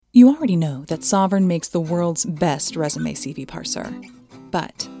You already know that Sovren makes the world's best resume CV parser.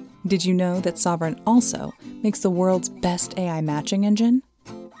 But did you know that Sovren also makes the world's best AI matching engine?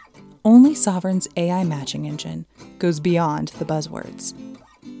 Only Sovren's AI matching engine goes beyond the buzzwords.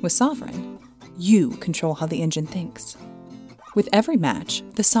 With Sovren, you control how the engine thinks. With every match,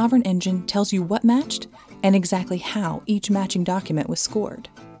 the Sovren engine tells you what matched and exactly how each matching document was scored.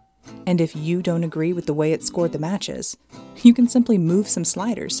 And if you don't agree with the way it scored the matches, you can simply move some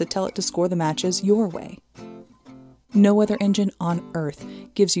sliders to tell it to score the matches your way. No other engine on Earth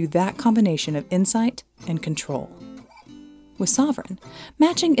gives you that combination of insight and control. With Sovren,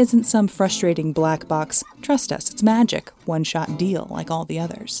 matching isn't some frustrating black box, trust us, it's magic, one-shot deal like all the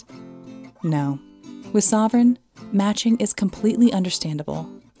others. No. With Sovren, matching is completely understandable,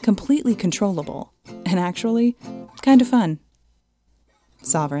 completely controllable, and actually, kind of fun.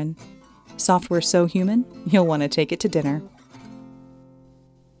 Sovren. Software so human, you'll want to take it to dinner.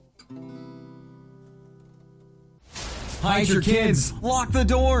 Hide your kids. Lock the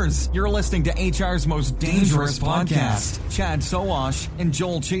doors. You're listening to HR's most dangerous podcast. Chad Sowash and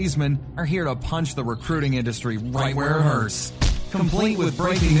Joel Cheeseman are here to punch the recruiting industry right where it hurts. Complete with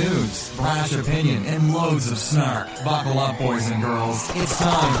breaking news, brash opinion, and loads of snark. Buckle up, boys and girls. It's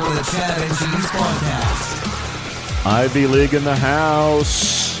time for the Chad and Cheese podcast. Ivy League in the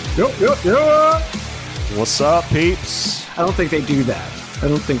house. Yep. What's up, peeps? I don't think they do that.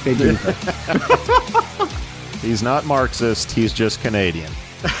 He's not Marxist, he's just Canadian.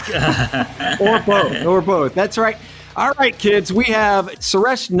 Or both. That's right. All right, kids, we have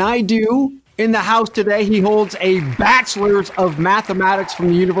Suresh Naidu in the house today. He holds a bachelor's of mathematics from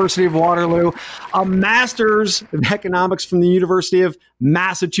the University of Waterloo, a master's of economics from the University of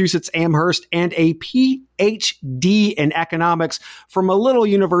Massachusetts Amherst, and a PhD in economics from a little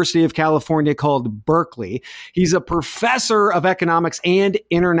university of California called Berkeley. He's a professor of economics and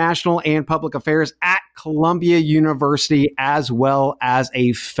international and public affairs at Columbia University, as well as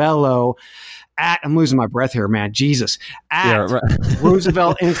a fellow I'm losing my breath here, man. Jesus.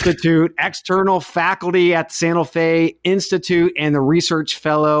 Roosevelt Institute, external faculty at the Santa Fe Institute, and the research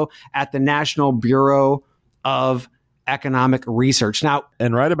fellow at the National Bureau of Economic Research. Now,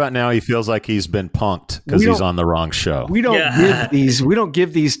 and right about now, he feels like he's been punked because he's on the wrong show. We don't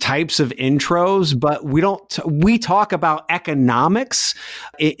give these types of intros, but we talk about economics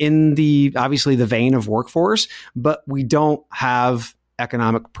in the obviously the vein of workforce, but we don't have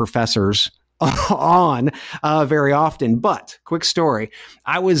economic professors on very often. But quick story.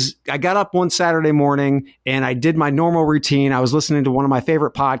 I got up one Saturday morning and I did my normal routine. I was listening to one of my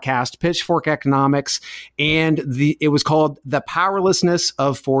favorite podcasts, Pitchfork Economics, and it was called The Powerlessness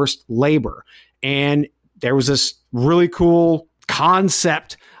of Forced Labor. And there was this really cool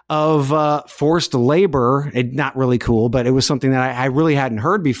concept of forced labor. Not really cool, but it was something that I really hadn't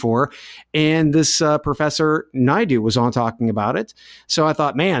heard before. And this Professor Naidu was on talking about it. So I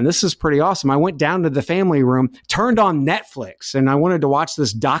thought, man, this is pretty awesome. I went down to the family room, turned on Netflix, and I wanted to watch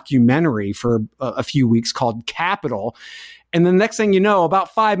this documentary for a few weeks called Capital. And the next thing you know,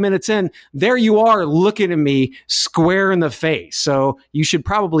 about 5 minutes in, there you are looking at me square in the face. So you should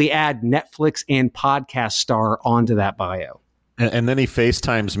probably add Netflix and podcast star onto that bio. And then he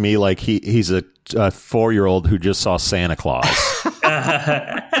FaceTimes me like he's a 4-year-old who just saw Santa Claus.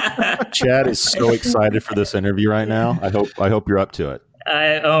 Chad is so excited for this interview right now. I hope you're up to it.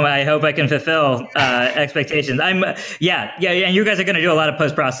 I hope I can fulfill expectations. And you guys are going to do a lot of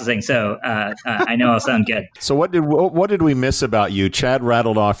post-processing, so I know I'll sound good. So what did we miss about you? Chad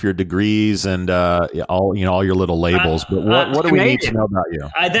rattled off your degrees and all your little labels, but what do we need to know about you?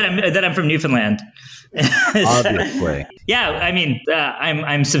 That I'm from Newfoundland. Obviously. Yeah, I mean,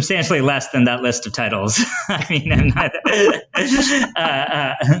 I'm substantially less than that list of titles. I mean, I'm not.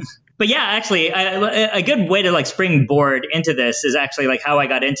 But yeah, actually, a good way to springboard into this is actually how I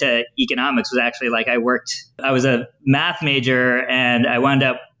got into economics was actually I was a math major and I wound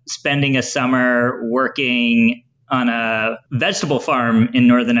up spending a summer working on a vegetable farm in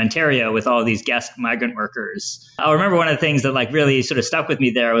northern Ontario with all these guest migrant workers. I'll remember one of the things that really sort of stuck with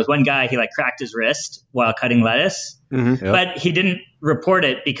me there was one guy, he cracked his wrist while cutting lettuce. Mm-hmm. Yep. But he didn't report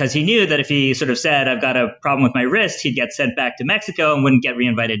it because he knew that if he sort of said, I've got a problem with my wrist, he'd get sent back to Mexico and wouldn't get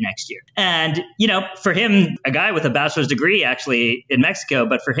reinvited next year. And, for him, a guy with a bachelor's degree actually in Mexico,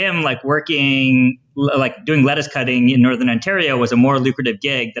 but for him, working, doing lettuce cutting in northern Ontario was a more lucrative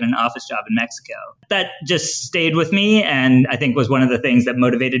gig than an office job in Mexico. That just stayed with me and I think was one of the things that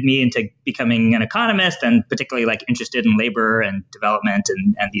motivated me into becoming an economist and particularly interested in labor and development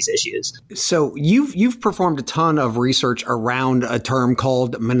and these issues. So you've performed a ton of research around a term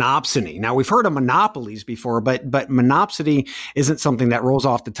called monopsony. Now, we've heard of monopolies before, but monopsony isn't something that rolls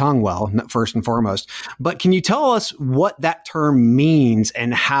off the tongue well, first and foremost. But can you tell us what that term means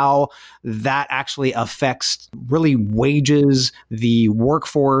and how that actually affects really wages, the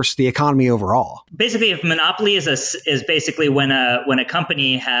workforce, the economy overall? Basically, if monopoly is basically when a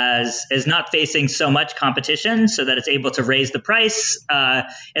company is not facing so much competition so that it's able to raise the price,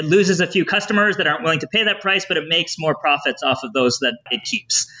 it loses a few customers that aren't willing to pay that price, but it makes more profits off of those that it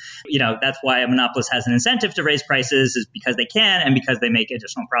keeps. That's why a monopolist has an incentive to raise prices, is because they can and because they make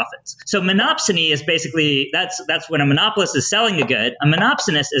additional profits. So monopsony is basically, that's when a monopolist is selling a good. A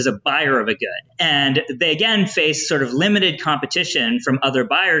monopsonist is a buyer of a good. And they again face sort of limited competition from other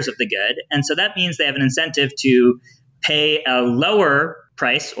buyers of the good. And so that means they have an incentive to pay a lower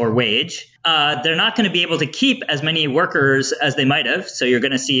price or wage. They're not going to be able to keep as many workers as they might have. So you're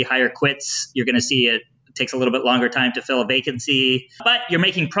going to see higher quits. You're going to see it takes a little bit longer time to fill a vacancy, but you're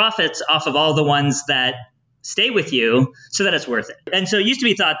making profits off of all the ones that stay with you so that it's worth it. And so it used to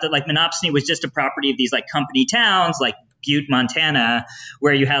be thought that like monopsony was just a property of these like company towns like Butte, Montana,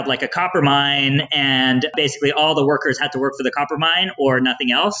 where you had like a copper mine and basically all the workers had to work for the copper mine or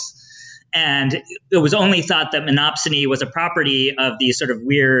nothing else. And it was only thought that monopsony was a property of these sort of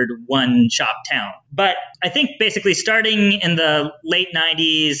weird one-shop town. But I think basically starting in the late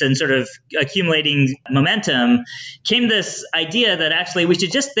 90s and sort of accumulating momentum came this idea that actually we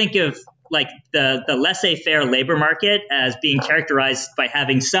should just think of like the laissez-faire labor market as being characterized by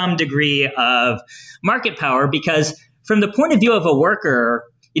having some degree of market power, because from the point of view of a worker,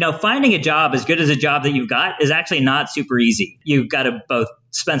 finding a job as good as a job that you've got is actually not super easy. You've got to both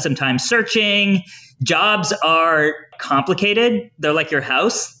spend some time searching. Jobs are complicated. They're like your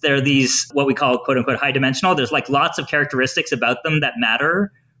house. They're these, what we call quote unquote high dimensional. There's like lots of characteristics about them that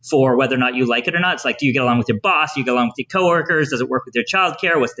matter for whether or not you like it or not. It's like, do you get along with your boss? Do you get along with your coworkers? Does it work with your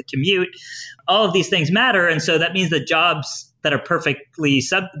childcare? What's the commute? All of these things matter. And so that means that jobs that are perfectly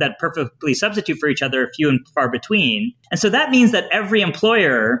substitute for each other are few and far between. And so that means that every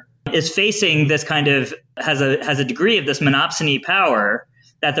employer is facing this kind of, has a degree of this monopsony power,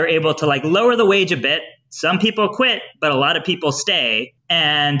 that they're able to like lower the wage a bit. Some people quit, but a lot of people stay.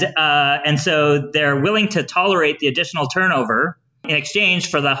 And so they're willing to tolerate the additional turnover in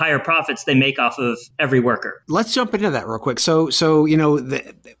exchange for the higher profits they make off of every worker. Let's jump into that real quick. So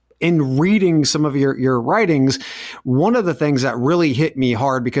in reading some of your writings, one of the things that really hit me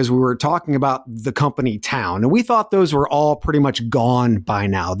hard, because we were talking about the company town, and we thought those were all pretty much gone by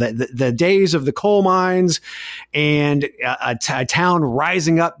now. The days of the coal mines and a town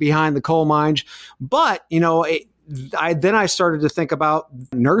rising up behind the coal mines. But, I started to think about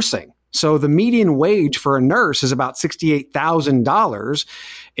nursing. So the median wage for a nurse is about $68,000.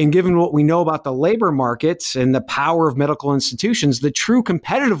 And given what we know about the labor markets and the power of medical institutions, the true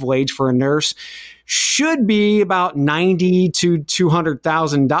competitive wage for a nurse should be about $90,000 to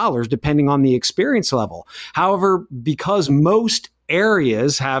 $200,000, depending on the experience level. However, because most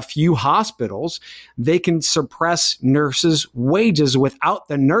areas have few hospitals, they can suppress nurses' wages without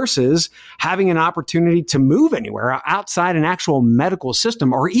the nurses having an opportunity to move anywhere outside an actual medical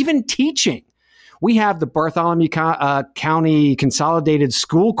system or even teaching. We have the Bartholomew County Consolidated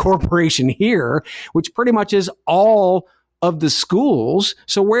School Corporation here, which pretty much is all of the schools.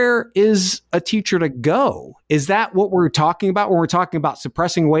 So where is a teacher to go? Is that what we're talking about when we're talking about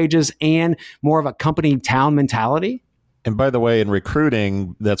suppressing wages and more of a company town mentality? And by the way, in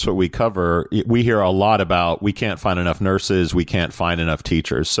recruiting, that's what we cover. We hear a lot about we can't find enough nurses, we can't find enough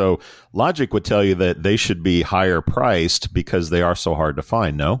teachers. So logic would tell you that they should be higher priced because they are so hard to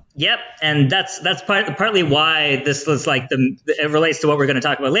find, no? Yep. And that's partly why this was like it relates to what we're going to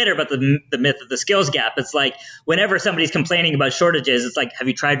talk about later about the myth of the skills gap. It's like whenever somebody's complaining about shortages, it's like, have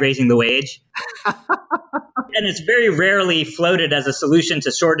you tried raising the wage? And it's very rarely floated as a solution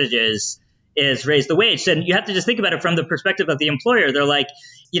to shortages is raise the wage. And you have to just think about it from the perspective of the employer. They're like,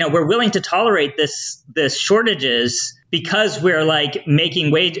 we're willing to tolerate this shortages because we're like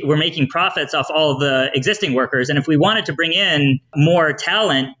we're making profits off all of the existing workers. And if we wanted to bring in more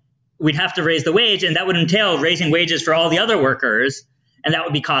talent, we'd have to raise the wage, and that would entail raising wages for all the other workers, and that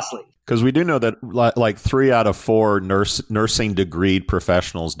would be costly. Because we do know that like 3 out of 4 nursing degreed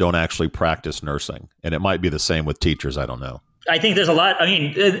professionals don't actually practice nursing. And it might be the same with teachers. I don't know. I think there's a lot. I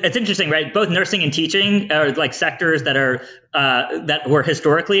mean, it's interesting, right? Both nursing and teaching are like sectors that are that were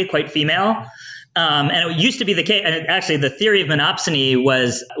historically quite female. And it used to be the case. And actually, the theory of monopsony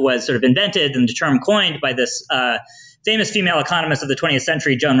was sort of invented and the term coined by this famous female economist of the 20th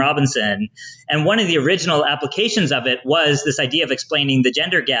century, Joan Robinson. And one of the original applications of it was this idea of explaining the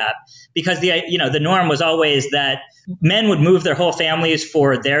gender gap, because the norm was always that men would move their whole families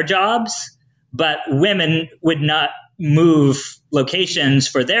for their jobs, but women would not move locations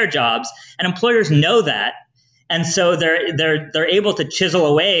for their jobs. And employers know that. And so they're able to chisel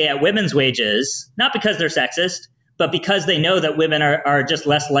away at women's wages, not because they're sexist, but because they know that women are just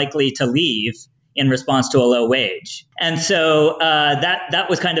less likely to leave in response to a low wage. And so that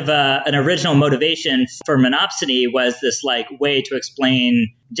was kind of an original motivation for monopsony, was this like way to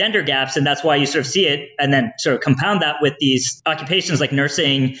explain gender gaps. And that's why you sort of see it, and then sort of compound that with these occupations like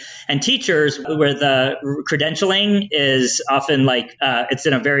nursing and teachers, where the credentialing is often like it's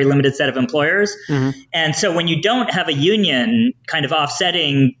in a very limited set of employers. Mm-hmm. And so when you don't have a union kind of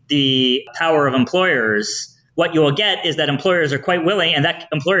offsetting the power of employers, what you will get is that employers are quite willing, and that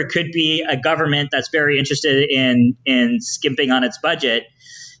employer could be a government that's very interested in skimping on its budget,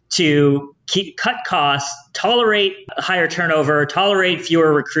 to cut costs, tolerate higher turnover, tolerate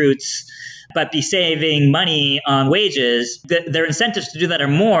fewer recruits, but be saving money on wages. Their incentives to do that are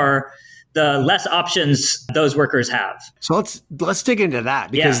more, the less options those workers have. So let's dig into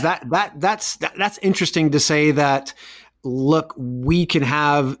that, because that's interesting to say that, look, we can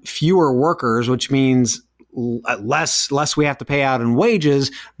have fewer workers, which means less we have to pay out in wages,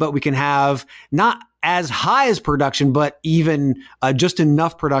 but we can have not as high as production, but even just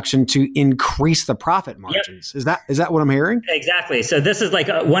enough production to increase the profit margins. Yep. Is that what I'm hearing? Exactly. So this is like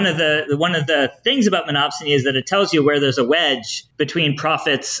one of the things about monopsony is that it tells you where there's a wedge between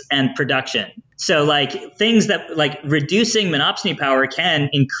profits and production. So like things that like reducing monopsony power can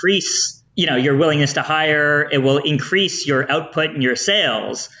increase your willingness to hire. It will increase your output and your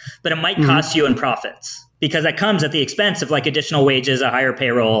sales, but it might cost you in profits, because that comes at the expense of like additional wages, a higher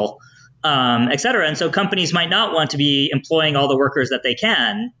payroll, et cetera. And so companies might not want to be employing all the workers that they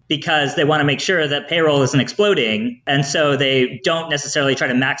can, because they want to make sure that payroll isn't exploding. And so they don't necessarily try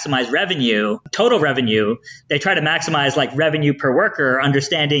to maximize revenue, total revenue. They try to maximize like revenue per worker,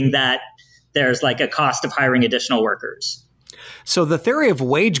 understanding that there's like a cost of hiring additional workers. So the theory of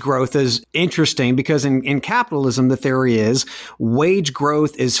wage growth is interesting, because in capitalism, the theory is wage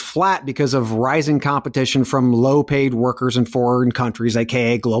growth is flat because of rising competition from low-paid workers in foreign countries,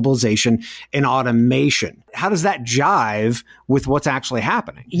 aka globalization and automation. How does that jive with what's actually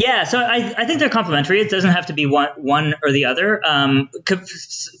happening? Yeah, so I think they're complementary. It doesn't have to be one or the other.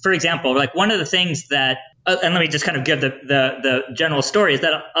 For example, like one of the things that and let me just kind of give the general story, is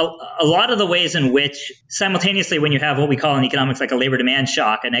that a lot of the ways in which simultaneously, when you have what we call in economics like a labor demand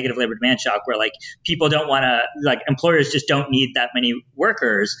shock, a negative labor demand shock, where like people don't want to, like employers just don't need that many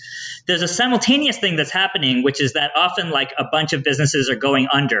workers, there's a simultaneous thing that's happening, which is that often like a bunch of businesses are going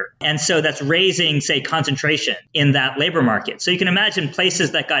under. And so that's raising, say, concentration in that labor market. So you can imagine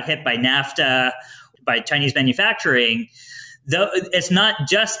places that got hit by NAFTA, by Chinese manufacturing, though it's not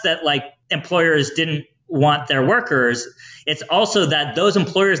just that like employers didn't want their workers. It's also that those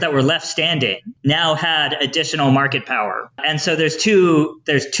employers that were left standing now had additional market power. And so there's two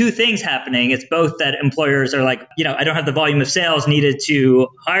things happening. It's both that employers are like, I don't have the volume of sales needed to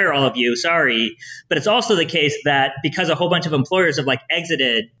hire all of you, sorry. But it's also the case that because a whole bunch of employers have like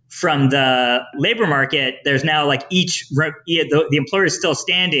exited from the labor market, there's now like the employers still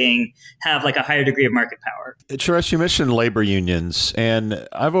standing have like a higher degree of market power. Suresh, you mentioned labor unions, and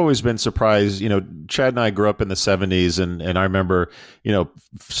I've always been surprised. Chad and I grew up in the 70s, and I remember,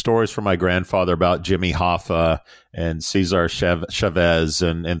 stories from my grandfather about Jimmy Hoffa and Cesar Chavez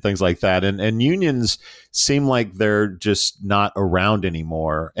and things like that. And unions seem like they're just not around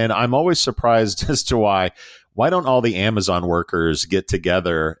anymore. And I'm always surprised as to why don't all the Amazon workers get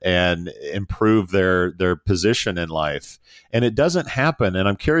together and improve their position in life? And it doesn't happen. And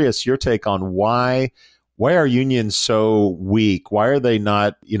I'm curious your take on why are unions so weak? Why are they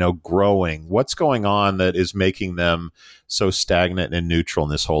not, growing? What's going on that is making them so stagnant and neutral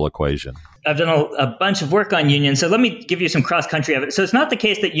in this whole equation? I've done a bunch of work on unions. So let me give you some cross-country evidence. So it's not the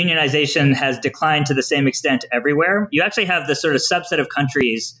case that unionization has declined to the same extent everywhere. You actually have this sort of subset of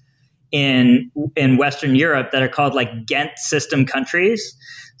countries in Western Europe that are called like Ghent system countries.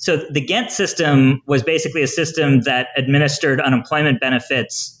 So the Ghent system was basically a system that administered unemployment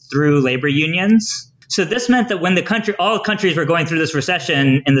benefits through labor unions. So this meant that when all countries were going through this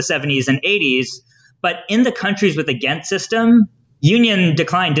recession in the 70s and 80s, but in the countries with the Ghent system, union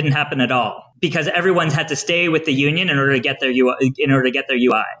decline didn't happen at all, because everyone's had to stay with the union in order to get their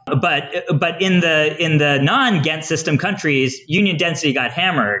UI. But in the non-Ghent system countries, union density got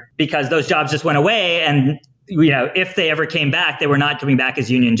hammered because those jobs just went away, and if they ever came back, they were not coming back as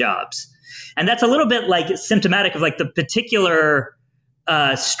union jobs. And that's a little bit like symptomatic of like the particular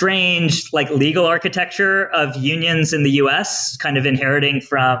strange like legal architecture of unions in the US, kind of inheriting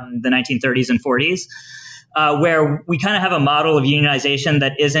from the 1930s and 40s, where we kind of have a model of unionization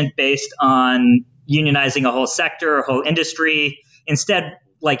that isn't based on unionizing a whole sector or whole industry. Instead,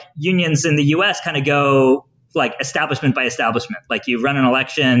 like unions in the US kind of go like establishment by establishment. Like you run an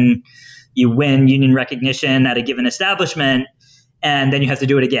election, you win union recognition at a given establishment, and then you have to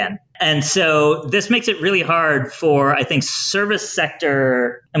do it again. And so this makes it really hard for, I think, service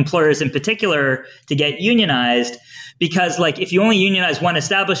sector employers in particular to get unionized, because like if you only unionize one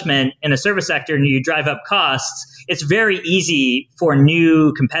establishment in a service sector and you drive up costs, it's very easy for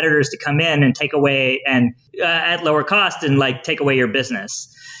new competitors to come in and take away and at lower cost and like take away your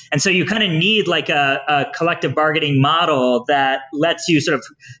business. And so you kind of need like a collective bargaining model that lets you sort of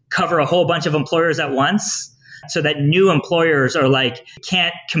cover a whole bunch of employers at once, so that new employers are like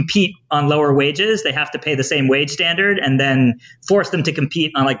can't compete on lower wages. They have to pay the same wage standard, and then force them to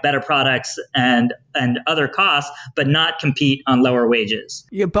compete on like better products and other costs, but not compete on lower wages.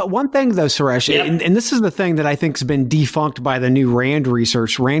 Yeah, but one thing though, Suresh, and this is the thing that I think has been defunct by the new Rand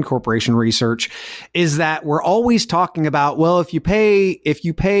Corporation research, is that we're always talking about, well, if you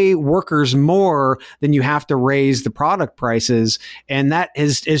pay workers more, then you have to raise the product prices. And that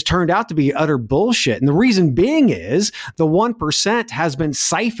has turned out to be utter bullshit. And the reason being is the 1% has been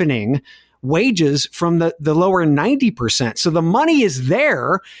siphoning wages from the lower 90%. So the money is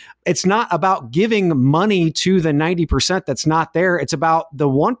there. It's not about giving money to the 90% that's not there. It's about the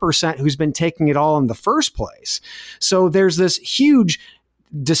 1% who's been taking it all in the first place. So there's this huge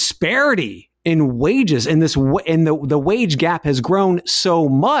disparity in wages, and the wage gap has grown so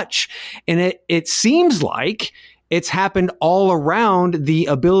much. And it seems like it's happened all around the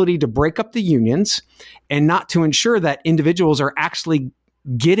ability to break up the unions and not to ensure that individuals are actually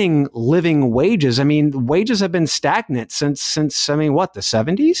getting living wages. I mean, wages have been stagnant since the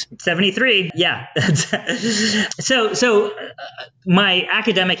 70s? 73. Yeah. So my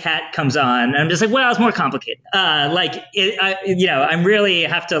academic hat comes on and I'm just like, well, it's more complicated. I really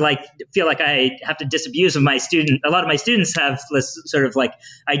have to feel like I have to disabuse of my student. A lot of my students have this sort of like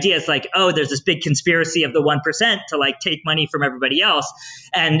ideas like, oh, there's this big conspiracy of the 1% to like take money from everybody else.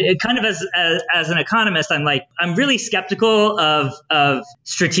 And it kind of as an economist, I'm really skeptical of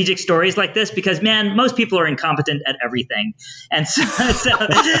strategic stories like this, because man, most people are incompetent at everything. And so yeah,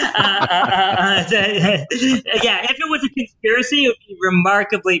 if it was a conspiracy, it would be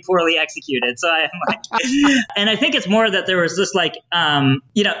remarkably poorly executed. So I'm like, and I think it's more that there was this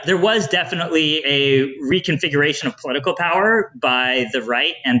there was definitely a reconfiguration of political power by the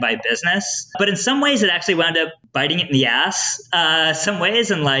right and by business, but in some ways it actually wound up biting it in the ass, some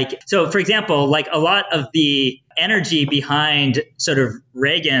ways. And so for example, a lot of the energy behind sort of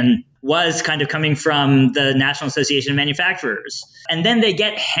Reagan was kind of coming from the National Association of Manufacturers. And then they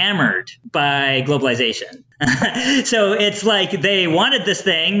get hammered by globalization. So it's like they wanted this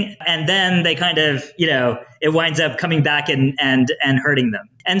thing, and then they kind of, it winds up coming back and hurting them.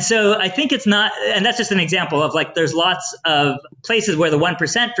 And so I think it's not, and that's just an example of there's lots of places where the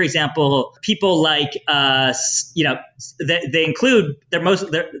 1%, for example, people they include, they're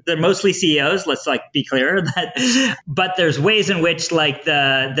mostly CEOs. Let's be clear that, but there's ways in which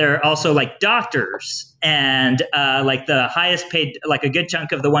they're also doctors, and the highest paid, a good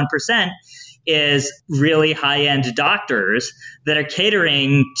chunk of the 1% is really high-end doctors that are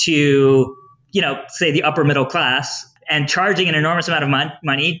catering to, say the upper middle class, and charging an enormous amount of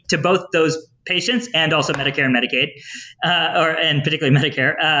money to both those patients and also Medicare and Medicaid, and particularly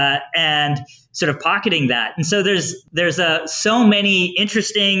Medicare, and sort of pocketing that. And so there's so many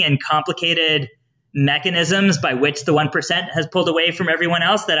interesting and complicated mechanisms by which the 1% has pulled away from everyone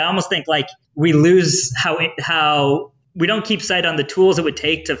else that I almost think we lose how we don't keep sight on the tools it would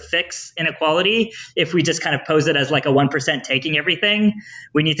take to fix inequality if we just kind of pose it as a 1% taking everything.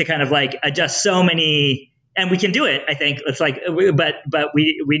 We need to kind of adjust so many. And we can do it, I think. It's but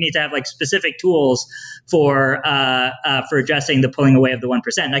we need to have specific tools for addressing the pulling away of the 1%.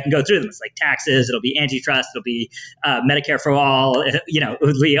 And I can go through them. It's taxes, it'll be antitrust, it'll be Medicare for all,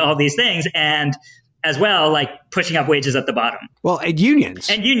 it'll be all these things, and as well pushing up wages at the bottom. Well, and unions,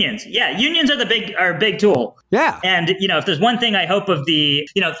 yeah, unions are a big tool. Yeah, and if there's one thing I hope of the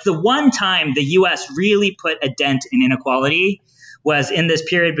one time the U.S. really put a dent in inequality was in this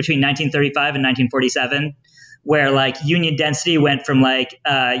period between 1935 and 1947, where union density went from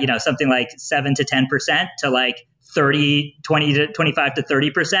something like 7 to 10% to 20 to 25 to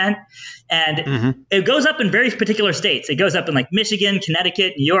 30%. And it goes up in very particular states. It goes up in Michigan,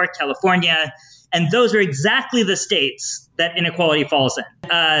 Connecticut, New York, California. And those are exactly the states that inequality falls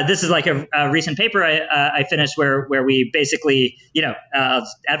in. This is like a recent paper I finished where we basically, I'll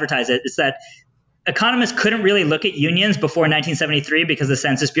advertise it. It's that economists couldn't really look at unions before 1973 because the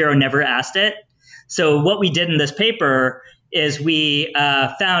Census Bureau never asked it. So what we did in this paper is we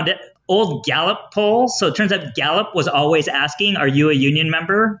found old Gallup polls. So it turns out Gallup was always asking, are you a union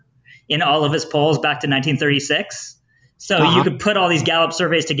member, in all of his polls back to 1936. So you could put all these Gallup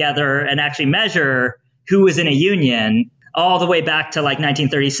surveys together and actually measure who was in a union all the way back to like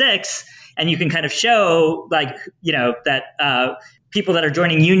 1936. And you can kind of show that people that are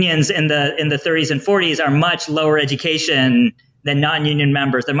joining unions in the 30s and 40s are much lower education than non-union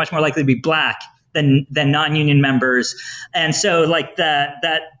members. They're much more likely to be black than non-union members. And so like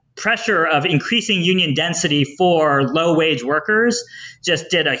that pressure of increasing union density for low wage workers just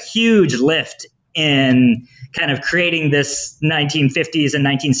did a huge lift in kind of creating this 1950s and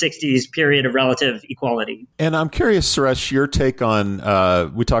 1960s period of relative equality. And I'm curious, Suresh, your take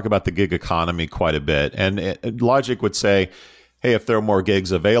on, we talk about the gig economy quite a bit, and logic would say, hey, if there are more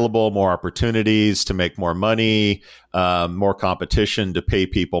gigs available, more opportunities to make more money, more competition to pay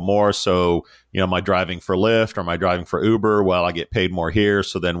people more. So, am I driving for Lyft or am I driving for Uber? Well, I get paid more here,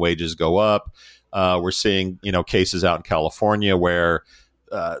 so then wages go up. We're seeing, cases out in California where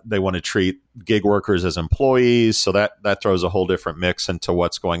they want to treat gig workers as employees. So that throws a whole different mix into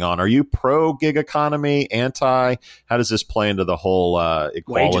what's going on. Are you pro gig economy, anti? How does this play into the whole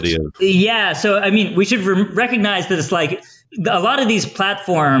equality of? Yeah. So, we should recognize that it's like a lot of these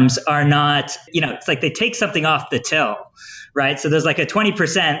platforms are not, it's like they take something off the till, right? So there's like a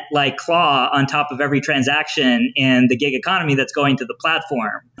 20% like claw on top of every transaction in the gig economy that's going to the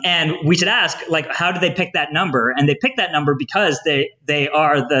platform. And we should ask, like, how do they pick that number? And they pick that number because they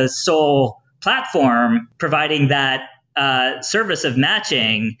are the sole platform providing that service of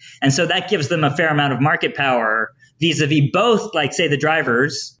matching. And so that gives them a fair amount of market power vis-a-vis both, like, say, the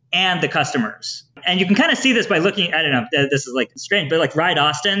drivers and the customers. And you can kind of see this by looking, I don't know, this is like strange, but like Ride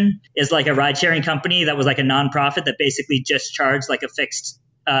Austin is like a ride sharing company that was like a nonprofit that basically just charged like a fixed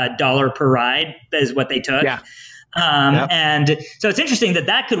dollar per ride is what they took. Yeah. And so it's interesting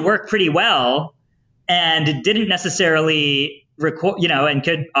that could work pretty well and it didn't necessarily and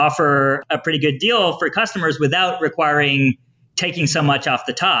could offer a pretty good deal for customers without requiring taking so much off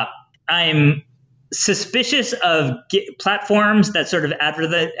the top. I'm suspicious of platforms that sort of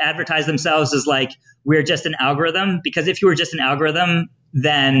advertise themselves as like, we're just an algorithm, because if you were just an algorithm,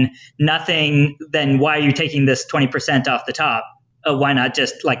 then why are you taking this 20% off the top? Why not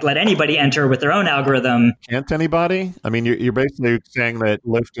just like let anybody enter with their own algorithm? Can't anybody? You're basically saying that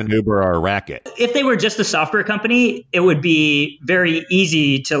Lyft and Uber are a racket. If they were just a software company, it would be very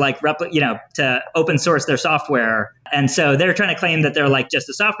easy to like to open source their software. And so they're trying to claim that they're like just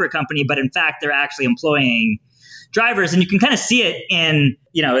a software company, but in fact, they're actually employing drivers. And you can kind of see it in,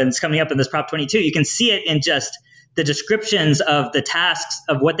 and it's coming up in this Prop 22, you can see it in just the descriptions of the tasks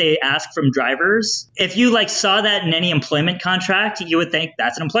of what they ask from drivers. If you like saw that in any employment contract, you would think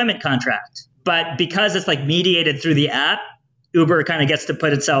that's an employment contract. But because it's like mediated through the app, Uber kind of gets to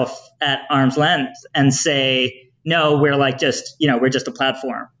put itself at arm's length and say, no, we're like just, we're just a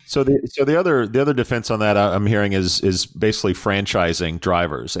platform. So the other defense on that I'm hearing is basically franchising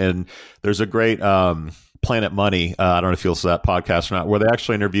drivers. And there's a great Planet Money, I don't know if you'll see that podcast or not, where they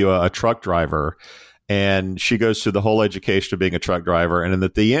actually interview a truck driver. And she goes through the whole education of being a truck driver. And then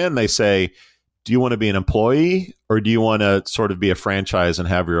at the end, they say, do you want to be an employee or do you want to sort of be a franchise and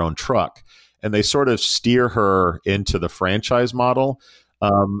have your own truck? And they sort of steer her into the franchise model.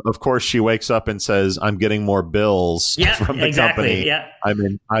 Of course, she wakes up and says, I'm getting more bills from the company. Yeah.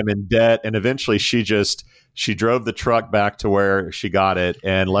 I'm in debt. And eventually she drove the truck back to where she got it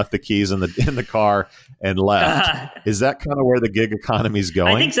and left the keys in the car and left. Is that kind of where the gig economy is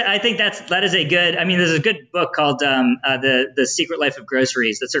going? I think so. I think that is a good. There's a good book called the Secret Life of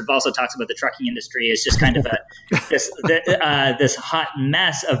Groceries that sort of also talks about the trucking industry. It's just kind of this hot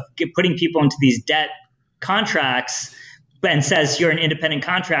mess of putting people into these debt contracts and says you're an independent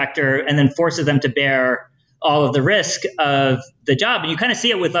contractor and then forces them to bear all of the risk of the job. And you kind of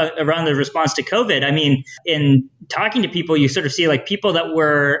see it with around the response to COVID. In talking to people, you sort of see like people that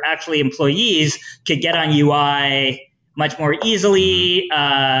were actually employees could get on UI much more easily,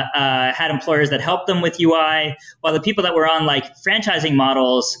 had employers that helped them with UI, while the people that were on like franchising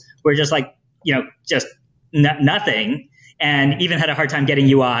models were just like, just nothing. And even had a hard time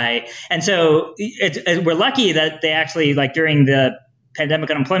getting UI. And so we're lucky that they actually, like during the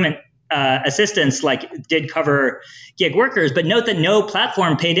pandemic unemployment assistance, like did cover gig workers. But note that no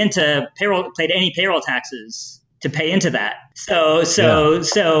platform paid any payroll taxes to pay into that. So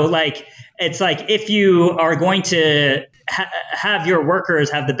like, it's like if you are going to have your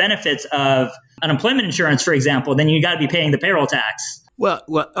workers have the benefits of unemployment insurance, for example, then you got to be paying the payroll tax. Well,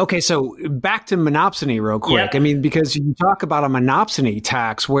 okay. So back to monopsony real quick. Yep. I mean, because you talk about a monopsony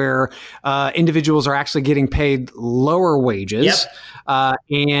tax where individuals are actually getting paid lower wages,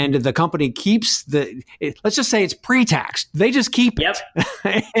 and the company keeps let's just say it's pre-taxed. They just keep it,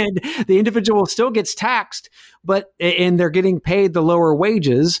 and the individual still gets taxed, and they're getting paid the lower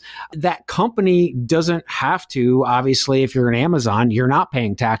wages. That company doesn't have to. Obviously, if you're an Amazon, you're not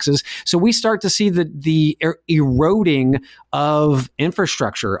paying taxes. So we start to see the eroding of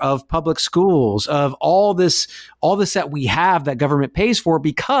infrastructure, of public schools, of all this that we have that government pays for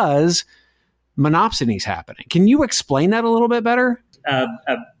because monopsony is happening. Can you explain that a little bit better? A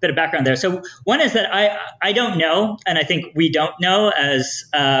bit of background there. So one is that I don't know, and I think we don't know as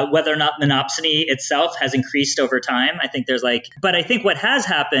whether or not monopsony itself has increased over time. I think but I think what has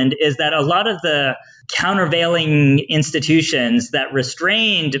happened is that a lot of the countervailing institutions that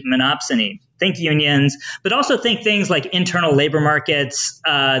restrained monopsony, think unions, but also think things like internal labor markets,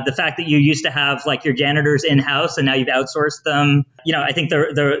 the fact that you used to have like your janitors in-house and now you've outsourced them. I think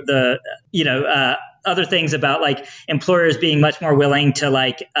other things about like employers being much more willing to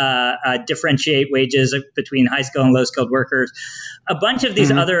like differentiate wages between high skilled and low skilled workers. A bunch of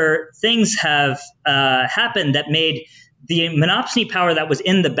these other things have happened that made the monopsony power that was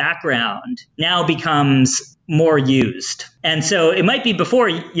in the background now becomes more used. And so it might be before,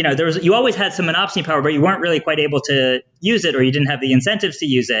 you always had some monopsony power, but you weren't really quite able to use it, or you didn't have the incentives to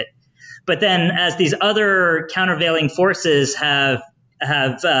use it. But then as these other countervailing forces have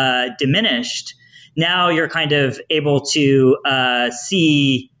diminished, now you're kind of able to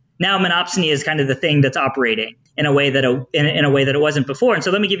see now monopsony is kind of the thing that's operating in a way that it wasn't before. And so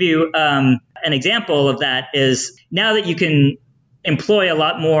let me give you an example of that is now that you can employ a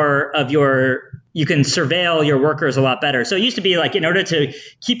lot more of you can surveil your workers a lot better. So it used to be like in order to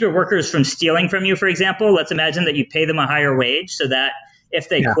keep your workers from stealing from you, for example, let's imagine that you pay them a higher wage so that if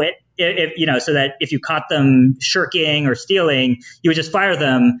they quit, so that if you caught them shirking or stealing, you would just fire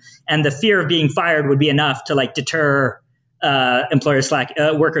them. And the fear of being fired would be enough to like deter workers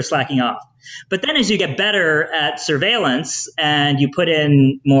slacking off. But then as you get better at surveillance and you put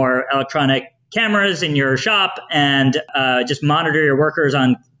in more electronic cameras in your shop and just monitor your workers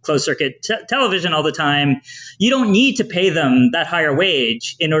on closed circuit television all the time, you don't need to pay them that higher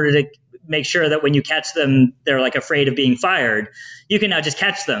wage in order to make sure that when you catch them, they're like afraid of being fired. You can now just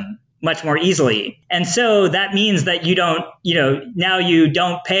catch them much more easily. And so that means that you don't, now you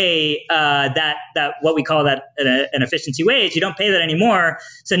don't pay that what we call that an efficiency wage. You don't pay that anymore.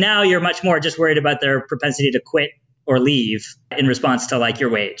 So now you're much more just worried about their propensity to quit or leave in response to like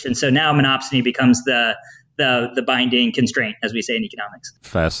your wage. And so now monopsony becomes the binding constraint, as we say in economics.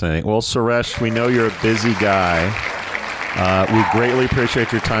 Fascinating. Well, Suresh, we know you're a busy guy. We greatly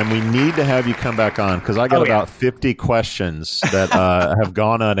appreciate your time. We need to have you come back on because I got about 50 questions that have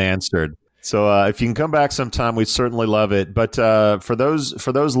gone unanswered. So if you can come back sometime, we'd certainly love it. But for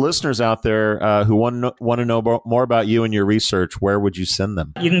those listeners out there who want to know more about you and your research, where would you send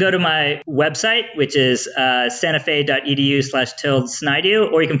them? You can go to my website, which is santafe.edu/Naidu,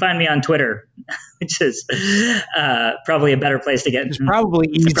 or you can find me on Twitter, which is probably a better place to get. It's probably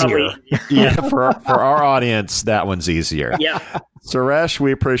easier. For our audience, that one's easier. Yeah. Suresh,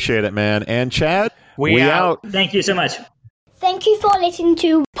 we appreciate it, man. And Chad, we out. Thank you so much. Thank you for listening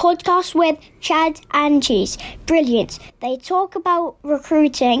to Podcast with Chad and Cheese. Brilliant. They talk about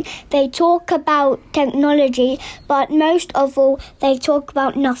recruiting, they talk about technology, but most of all, they talk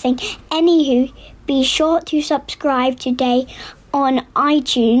about nothing. Anywho, be sure to subscribe today on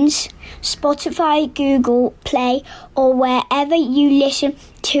iTunes, Spotify, Google Play, or wherever you listen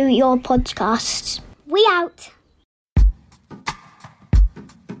to your podcasts. We out.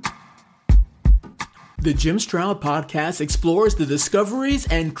 The Jim Stroud Podcast explores the discoveries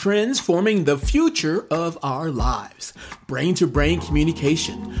and trends forming the future of our lives. Brain-to-brain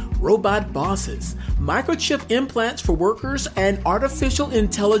communication, robot bosses, microchip implants for workers, and artificial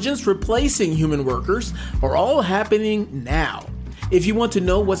intelligence replacing human workers are all happening now. If you want to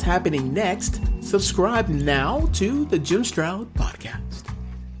know what's happening next, subscribe now to the Jim Stroud Podcast.